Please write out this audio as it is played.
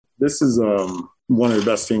this is one of the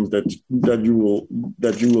best teams that you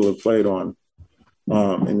will have played on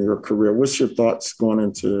in your career. What's your thoughts going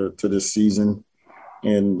into this season?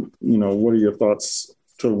 And, what are your thoughts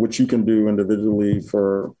to what you can do individually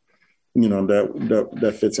for,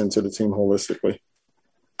 that fits into the team holistically?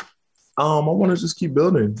 I want to just keep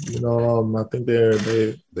building. I think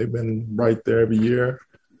they've been right there every year.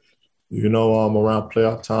 Around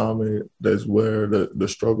playoff time, that's where the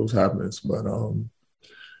struggles happens. But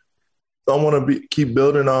I want to keep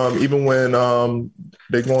building. Even when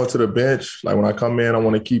they go into the bench, like when I come in, I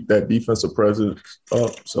want to keep that defensive presence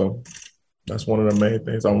up. So that's one of the main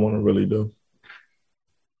things I want to really do.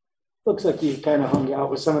 Looks like you kind of hung out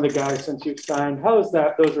with some of the guys since you've signed. How is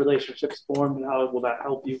those relationships formed, and how will that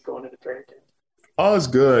help you going into training camp? Oh, it's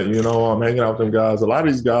good. I'm hanging out with them guys. A lot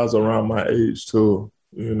of these guys are around my age too.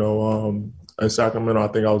 In Sacramento, I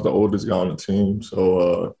think I was the oldest guy on the team.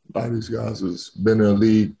 So a lot of these guys has been in the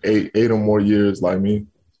league eight or more years like me.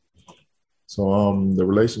 So the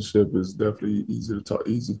relationship is definitely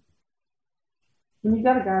easy. When you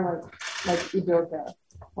got a guy like Udoka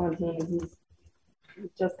on the team, he's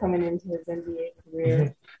just coming into his NBA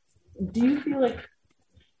career. Do you feel like,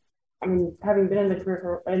 having been in the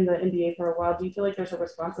NBA for a while, do you feel like there's a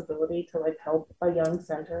responsibility to help a young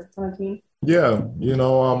center on a team? Yeah,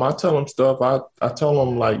 I tell them stuff. I tell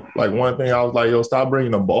them like one thing. I was like, yo, stop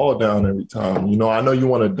bringing the ball down every time. I know you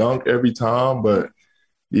want to dunk every time, but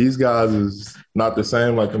these guys is not the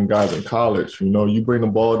same like them guys in college. You bring the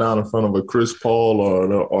ball down in front of a Chris Paul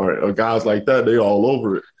or guys like that, they all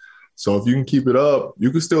over it. So if you can keep it up, you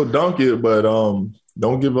can still dunk it, but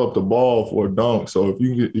don't give up the ball for a dunk. So if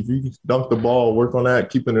you dunk the ball, work on that,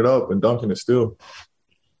 keeping it up and dunking it still.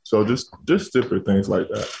 So just different things like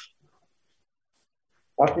that.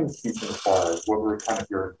 Watching the team so far, what were kind of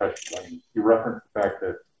your impressions? You referenced the fact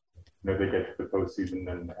that they get to the postseason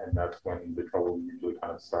and that's when the trouble usually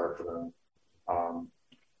kind of starts for them.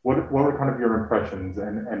 What were kind of your impressions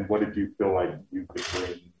and what did you feel like you could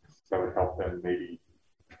bring that would help them maybe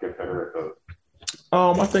get better at those?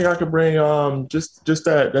 I think I could bring just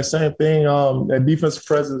that same thing, that defensive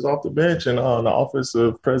presence off the bench and the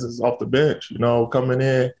offensive presence off the bench, coming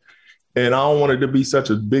in. And I don't want it to be such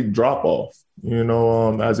a big drop off,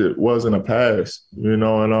 as it was in the past, and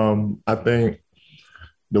I think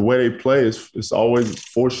the way they play it's always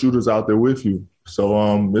four shooters out there with you.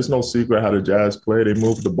 So there's no secret how the Jazz play. They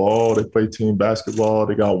move the ball, they play team basketball,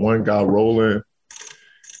 they got one guy rolling.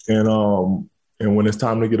 And when it's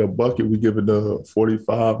time to get a bucket, we give it to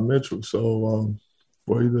 45 Mitchell. So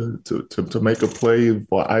for either to make a play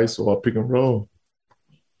for ice or a pick and roll.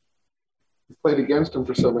 You played against him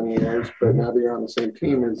for so many years, but now that you're on the same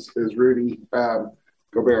team as Rudy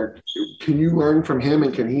Gobert, can you learn from him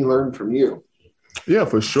and can he learn from you? Yeah,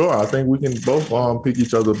 for sure. I think we can both pick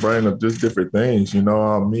each other's brain of just different things.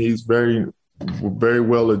 He's very, very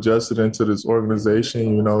well adjusted into this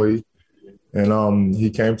organization. He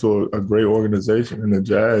came to a great organization in the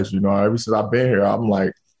Jazz. Ever since I've been here, I'm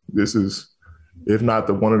like, this is, if not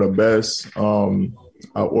one of the best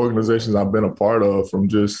organizations I've been a part of.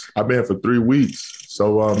 I've been here for 3 weeks.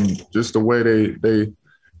 So just the way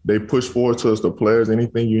they push forward to us, the players,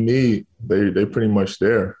 anything you need, they pretty much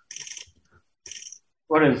there.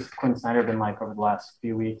 What has Quinn Snyder been like over the last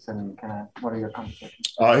few weeks, and kind of what are your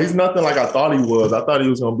conversations? He's nothing like I thought he was. I thought he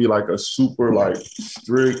was going to be like a super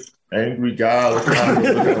strict, angry guy.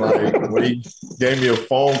 Looking like when he gave me a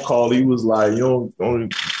phone call, he was like, you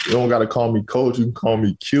don't got to call me coach, you can call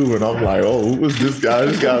me Q. And I'm like, oh, who is this guy?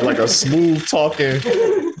 This guy's like a smooth talking.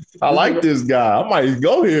 I like this guy. I might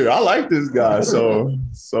go here. I like this guy. So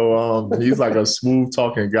he's like a smooth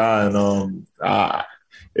talking guy, and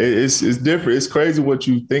it's different. It's crazy what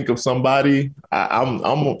you think of somebody. I'm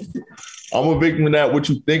a victim of that. What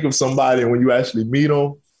you think of somebody, and when you actually meet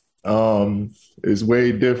them, is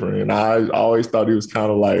way different. And I always thought he was kind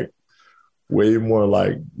of like way more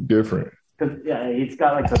like different. Yeah, he's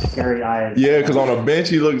got like the scary eyes. Yeah, because on the bench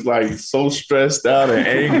he looks like so stressed out and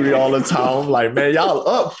angry all the time. I'm like, man, y'all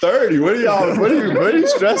up 30. What are you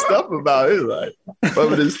stressed up about? He's like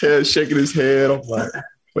rubbing his head, shaking his head. I'm like,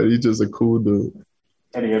 but he's just a cool dude.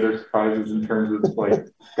 Any other surprises in terms of like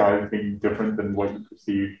guys being different than what you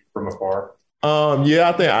perceived from afar? Yeah,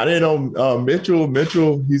 I think I didn't know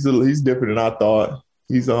Mitchell. He's different than I thought.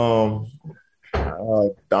 He's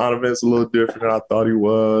Donovan's a little different than I thought he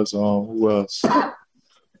was. Who else?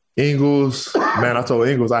 Ingles. Man, I told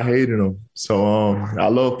Ingles I hated him. So I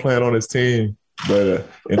love playing on his team. But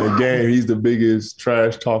in the game, he's the biggest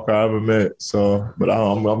trash talker I ever met. So, but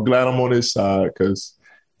I'm glad I'm on his side because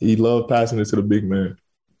he loved passing it to the big man.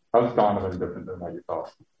 How's Donovan different than what you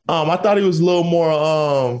thought? I thought he was a little more.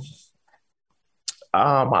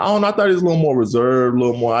 I don't know. I thought he was a little more reserved, a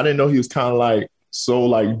little more. I didn't know he was kind of like so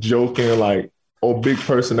like joking, like big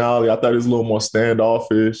personality. I thought he was a little more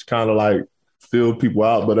standoffish, kind of like feel people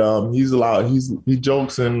out. But he's a lot. He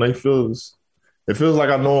jokes and it feels like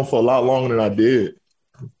I know him for a lot longer than I did.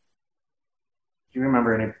 Do you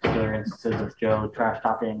remember any particular instances of Joe trash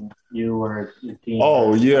talking you or your team?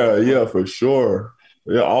 Oh yeah, for sure.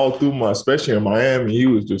 Yeah, all through especially in Miami, he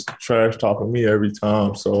was just trash talking me every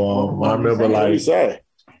time. So I remember he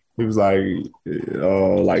was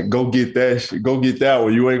like go get that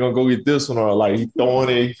one. You ain't gonna go get this one, or like he throwing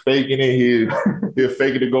it, he faking it, he'll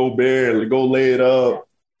fake it to go bare, go lay it up.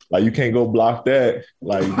 Like you can't go block that.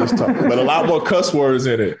 Like just talk, but a lot more cuss words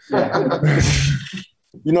in it.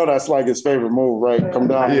 You know that's like his favorite move, right? Come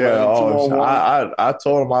down. Yeah. I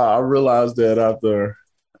told him I realized that after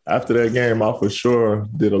that game, I for sure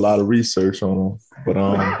did a lot of research on him.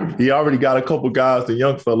 But he already got a couple guys, the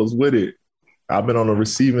young fellas, with it. I've been on the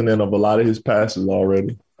receiving end of a lot of his passes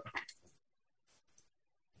already.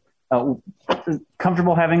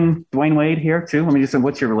 Comfortable having Dwayne Wade here too? I mean, just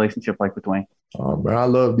what's your relationship like with Dwayne? Man, I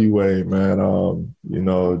love D Wade, man. You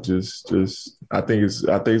know, just I think it's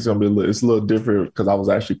gonna be it's a little different because I was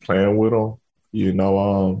actually playing with him. You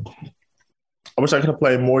know, I wish I could have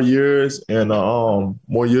played more years and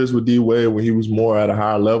more years with D Wade when he was more at a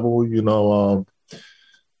higher level. You know,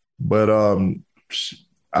 but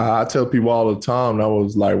I tell people all the time that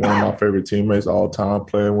was like one of my favorite teammates all the time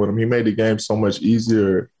playing with him. He made the game so much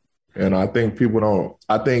easier, and I think people don't.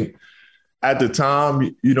 I think. At the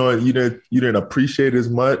time, you know, you didn't appreciate as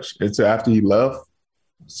much until after he left.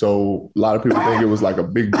 So a lot of people think it was like a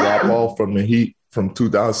big drop off from the Heat from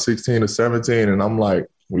 2016 to 17, and I'm like,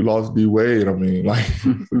 we lost D Wade. I mean, like,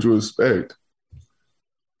 what you expect?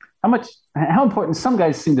 How important? Some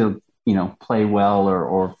guys seem to, play well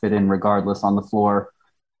or fit in regardless on the floor,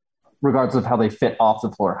 regardless of how they fit off the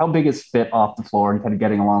floor. How big is fit off the floor and kind of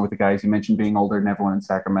getting along with the guys? You mentioned being older than everyone in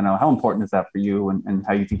Sacramento. How important is that for you and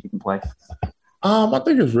how you think you can play? I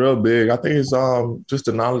think it's real big. I think it's just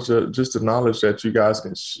the knowledge that you guys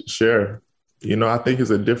can share. You know, I think it's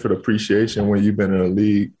a different appreciation when you've been in a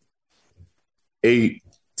league 8,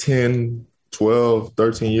 10, 12,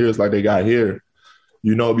 13 years like they got here,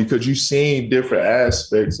 because you've seen different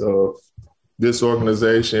aspects of this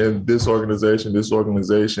organization.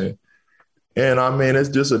 And I mean, it's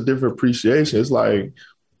just a different appreciation. It's like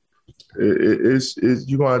it's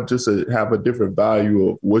you're gonna just have a different value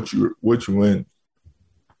of what you in.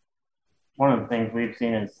 One of the things we've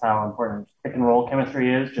seen is how important pick and roll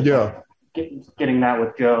chemistry is. Getting that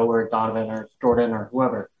with Joe or Donovan or Jordan or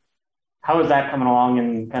whoever. How is that coming along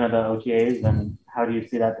in kind of the OTAs, and how do you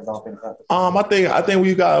see that developing? I think when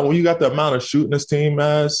you got the amount of shooting this team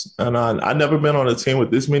has, and I never been on a team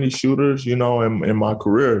with this many shooters, in my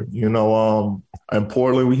career. In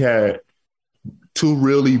Portland we had 2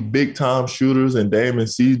 really big time shooters, and Dame and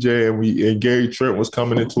CJ, and Gary Trent was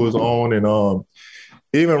coming into his own, and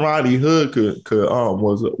even Rodney Hood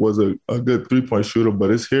was a good 3-point shooter,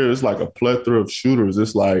 but it's like a plethora of shooters.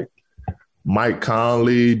 It's like Mike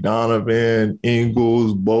Conley, Donovan,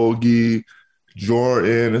 Ingles, Bogey,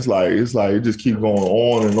 Jordan. It's like it just keep going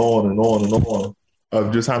on and on and on and on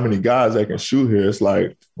of just how many guys that can shoot here. It's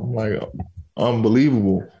like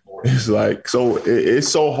unbelievable. It's like it's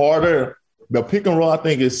so harder. The pick and roll, I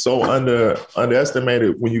think, is so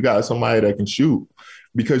underestimated when you got somebody that can shoot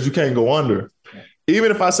because you can't go under. Even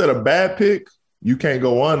if I set a bad pick, you can't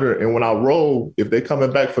go under. And when I roll, if they're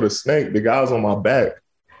coming back for the snake, the guy's on my back.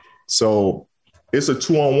 So it's a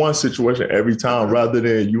 2-on-1 situation every time rather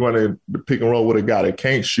than you want to pick and roll with a guy that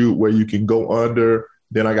can't shoot where you can go under,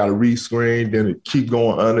 then I got to re-screen, then keep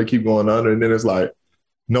going under, and then it's like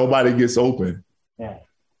nobody gets open. Yeah.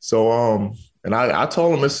 So, and I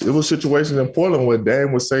told him it was situations in Portland where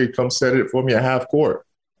Dame would say, come set it for me at half court.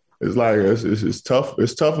 It's like, it's tough.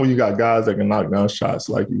 It's tough when you got guys that can knock down shots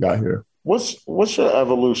like you got here. What's your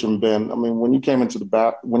evolution been? I mean, when you came into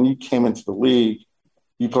the league,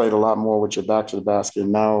 you played a lot more with your back to the basket.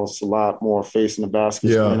 Now it's a lot more facing the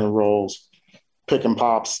basket, spinning rolls, pick and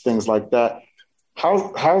pops, things like that.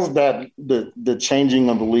 How's that the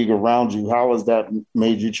changing of the league around you? How has that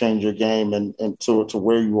made you change your game and to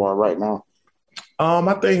where you are right now?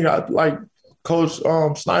 I think like Coach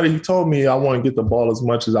Snyder, he told me I want to get the ball as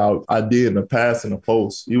much as I did in the pass and the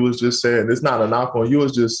post. He was just saying it's not a knock on you.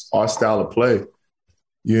 It's just our style of play.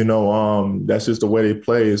 That's just the way they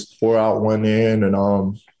play. Is 4 out, 1 in,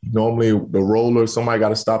 and normally the roller, somebody got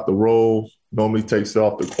to stop the roll. Normally takes it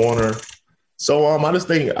off the corner. So I just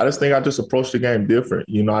think I just approach the game different.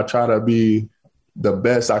 I try to be the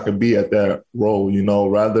best I can be at that role, you know,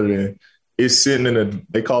 rather than it's sitting in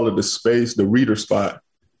they call it the space, the reader spot,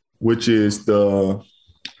 which is the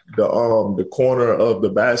corner of the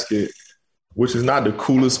basket, which is not the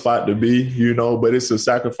coolest spot to be, you know, but it's a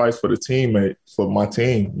sacrifice for the teammate, for my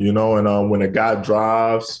team, you know, and when a guy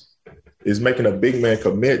drives, is making a big man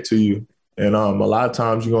commit to you. And a lot of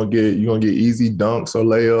times you're gonna get easy dunks or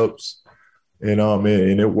layups, and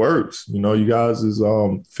it works. You know, you guys is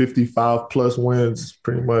 55 plus wins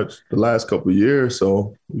pretty much the last couple of years,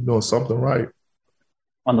 so we're doing something right.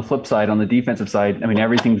 On the flip side, on the defensive side, I mean,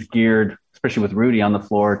 everything's geared, especially with Rudy on the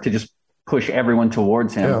floor, to just push everyone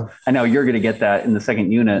towards him. Yeah. I know you're going to get that in the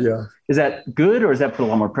second unit. Yeah. Is that good, or does that put a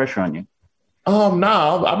lot more pressure on you?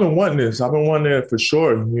 Nah, I've been wanting this. I've been wanting it for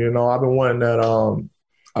sure. You know, I've been wanting that.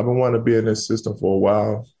 I've been wanting to be in this system for a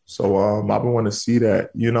while. So I've been wanting to see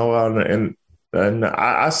that, you know, and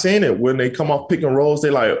I seen it when they come off pick and rolls.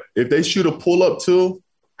 They like, if they shoot a pull up too,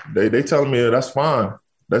 they tell me that's fine.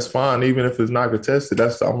 That's fine, even if it's not contested.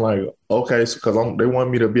 I'm like, okay, because they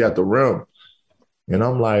want me to be at the rim. And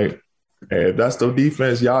I'm like, hey, if that's the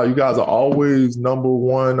defense, y'all, you guys are always number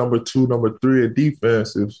one, number two, number three at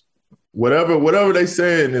defense. If whatever they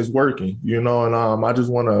saying is working, you know, and I just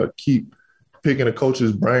want to keep picking the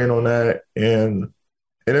coach's brain on that. And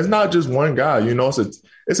it's not just one guy, you know,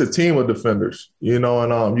 it's a team of defenders, you know,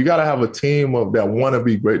 and you got to have a team that want to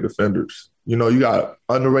be great defenders. You know, you got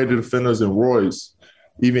underrated defenders in Royce,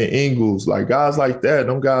 even Ingles, like guys like that.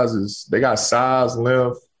 Them guys they got size,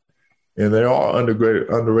 length, and they're all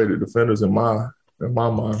underrated defenders in my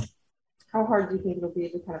mind. How hard do you think it'll be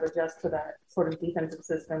to kind of adjust to that sort of defensive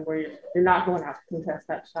system where you're not going out to contest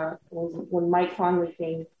that shot? When Mike Conley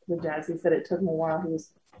came to the Jazz, he said it took him a while. He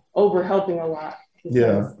was over helping a lot.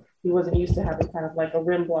 Because he wasn't used to having kind of like a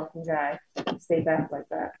rim blocking guy stay back like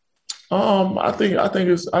that. I think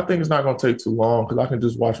it's not gonna take too long because I can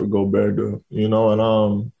just watch what Gobert do, you know,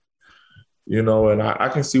 and you know, and I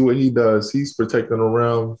can see what he does. He's protecting the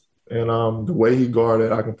rim, and the way he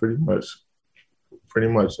guarded, I can pretty much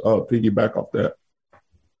piggyback off that.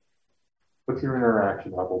 What's your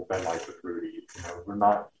interaction level been like with Rudy? You know, we're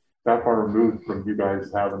not that far removed from you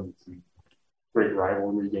guys having some great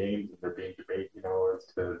rivalry games and there being debate, you know, as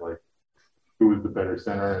to like who is the better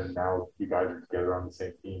center, and now you guys are together on the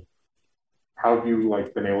same team. How have you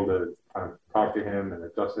like been able to kind of talk to him and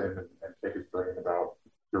adjust him and take his brain about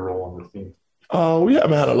your role on the team? We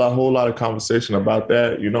haven't had a whole lot of conversation about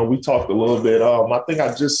that. You know, we talked a little bit. I think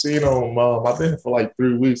I just seen him. I've been here for like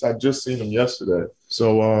 3 weeks. I just seen him yesterday.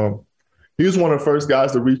 So he was one of the first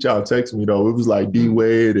guys to reach out and text me, though. It was like D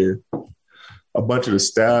Wade and a bunch of the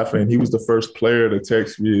staff, and he was the first player to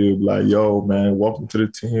text me like, "Yo, man, welcome to the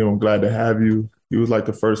team. I'm glad to have you." He was like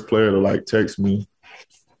the first player to like text me.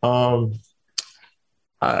 I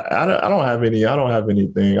don't have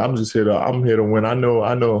anything. I'm just here to win. I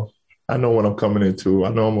know what I'm coming into. I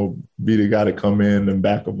know I'm gonna be the guy to come in and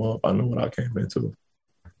back him up. I know what I came into.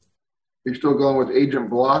 You're still going with Agent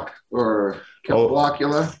Block or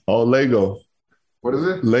Blockula? Oh, Lego. What is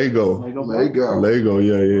it? Lego. Lego.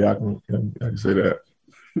 Yeah. I can say that.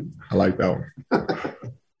 I like that one.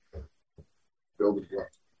 Build a block.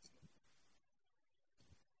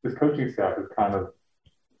 This coaching staff has kind of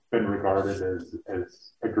been regarded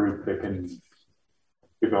as a group that can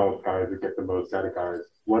develop guys that get the most out of guys.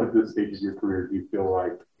 What at this stage of your career do you feel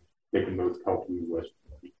like they can most help you with?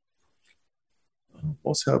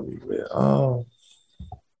 Most help me with?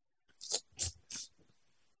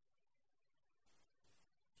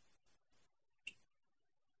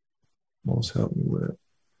 Most help me with?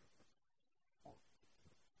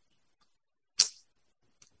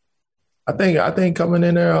 I think coming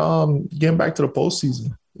in there, getting back to the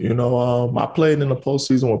postseason. You know, I played in the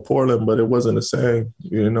postseason with Portland, but it wasn't the same.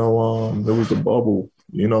 You know, it was a bubble.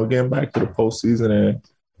 You know, getting back to the postseason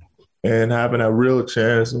and having a real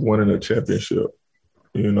chance of winning a championship.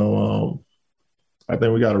 You know, I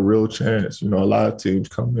think we got a real chance. You know, a lot of teams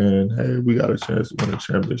come in, hey, we got a chance to win a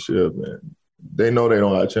championship, and they know they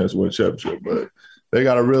don't have a chance to win a championship, but they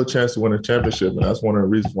got a real chance to win a championship, and that's one of the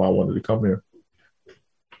reasons why I wanted to come here.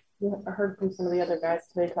 Yeah, I heard from some of the other guys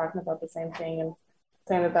today talking about the same thing and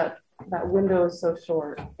saying that window is so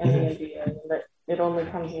short in the NBA and that it only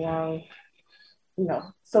comes along, you know,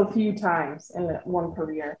 so few times in one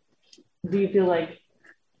career. Do you feel like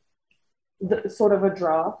sort of a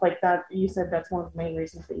draw like that? You said that's one of the main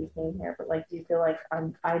reasons that you came here, but like, do you feel like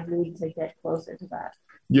I need to get closer to that?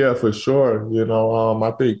 Yeah, for sure. You know,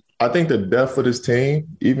 I think the depth of this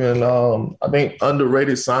team, even I think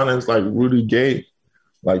underrated signings like Rudy Gay,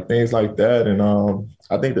 like things like that, and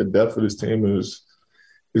I think the depth of this team is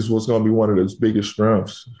what's going to be one of its biggest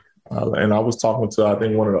strengths. And I was talking to, I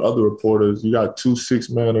think, one of the other reporters. You got 2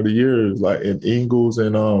 6-man of the years, like in Ingles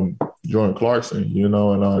and Jordan Clarkson,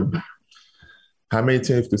 and how many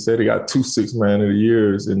teams could say they got 2 6-man of the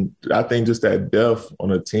years? And I think just that depth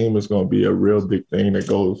on a team is going to be a real big thing that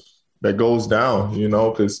goes down,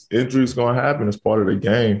 because injuries going to happen as part of the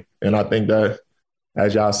game. And I think that,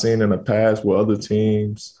 as y'all seen in the past with other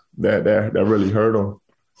teams, that really hurt them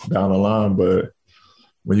down the line. But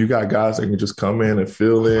when you got guys that can just come in and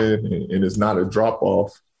fill in and it's not a drop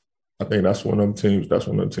off, I think that's one of them teams that's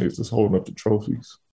holding up the trophies.